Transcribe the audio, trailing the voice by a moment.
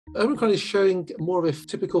Omicron is showing more of a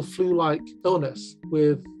typical flu-like illness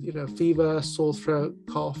with, fever, sore throat,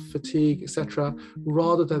 cough, fatigue, etc.,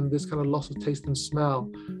 rather than this kind of loss of taste and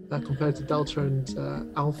smell compared to Delta and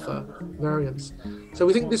Alpha variants. So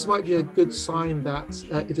we think this might be a good sign that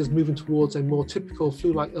it is moving towards a more typical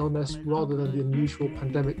flu-like illness rather than the unusual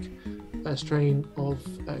pandemic strain of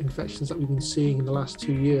infections that we've been seeing in the last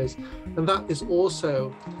 2 years. And that is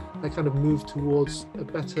also a kind of move towards a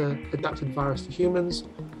better adapted virus to humans,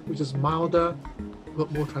 which is milder,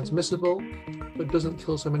 but more transmissible, but doesn't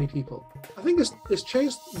kill so many people. I think it's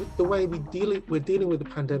changed the way we're dealing with the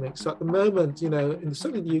pandemic. So at the moment,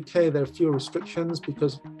 certainly in the UK, there are fewer restrictions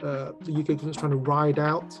because the UK government's trying to ride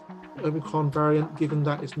out Omicron variant, given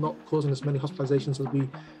that it's not causing as many hospitalizations as we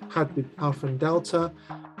had with Alpha and Delta.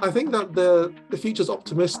 I think that the future is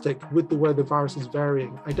optimistic with the way the virus is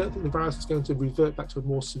varying. I don't think the virus is going to revert back to a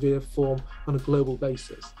more severe form on a global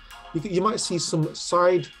basis. You might see some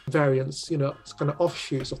side variants, kind of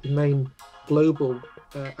offshoots of the main global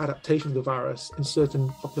adaptation of the virus in certain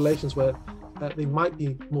populations where they might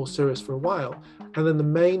be more serious for a while. And then the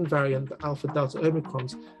main variant, the Alpha, Delta,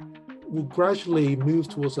 Omicrons, will gradually move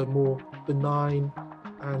towards a more benign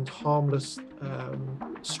and harmless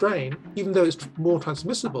strain, even though it's more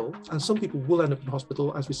transmissible, and some people will end up in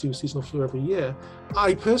hospital, as we see with seasonal flu every year.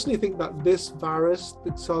 I personally think that this virus,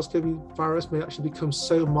 the SARS-CoV virus, may actually become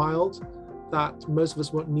so mild that most of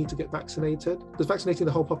us won't need to get vaccinated. Because vaccinating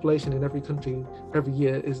the whole population in every country every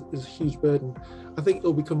year is a huge burden. I think it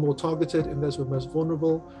will become more targeted in those who are most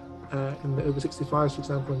vulnerable, in the over 65s, for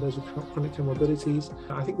example, and those with chronic comorbidities.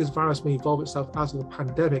 I think this virus may evolve itself out of the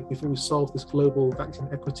pandemic before we solve this global vaccine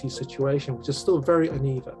equity situation, which is still very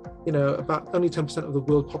uneven. About only 10% of the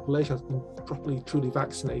world population has been properly, truly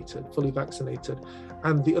vaccinated, fully vaccinated,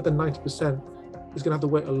 and the other 90% is going to have to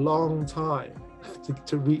wait a long time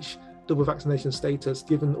to reach double vaccination status,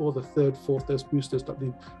 given all the third, fourth dose boosters that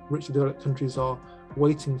the richly developed countries are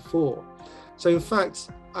waiting for. So in fact,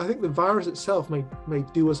 I think the virus itself may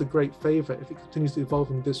do us a great favor if it continues to evolve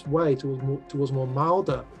in this way towards more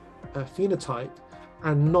milder phenotype,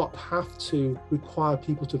 and not have to require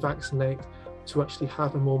people to vaccinate to actually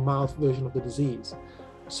have a more mild version of the disease.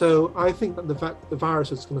 So I think that the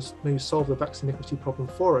virus is going to maybe solve the vaccine equity problem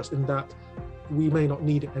for us, in that we may not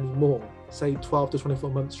need it anymore, say 12 to 24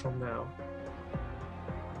 months from now.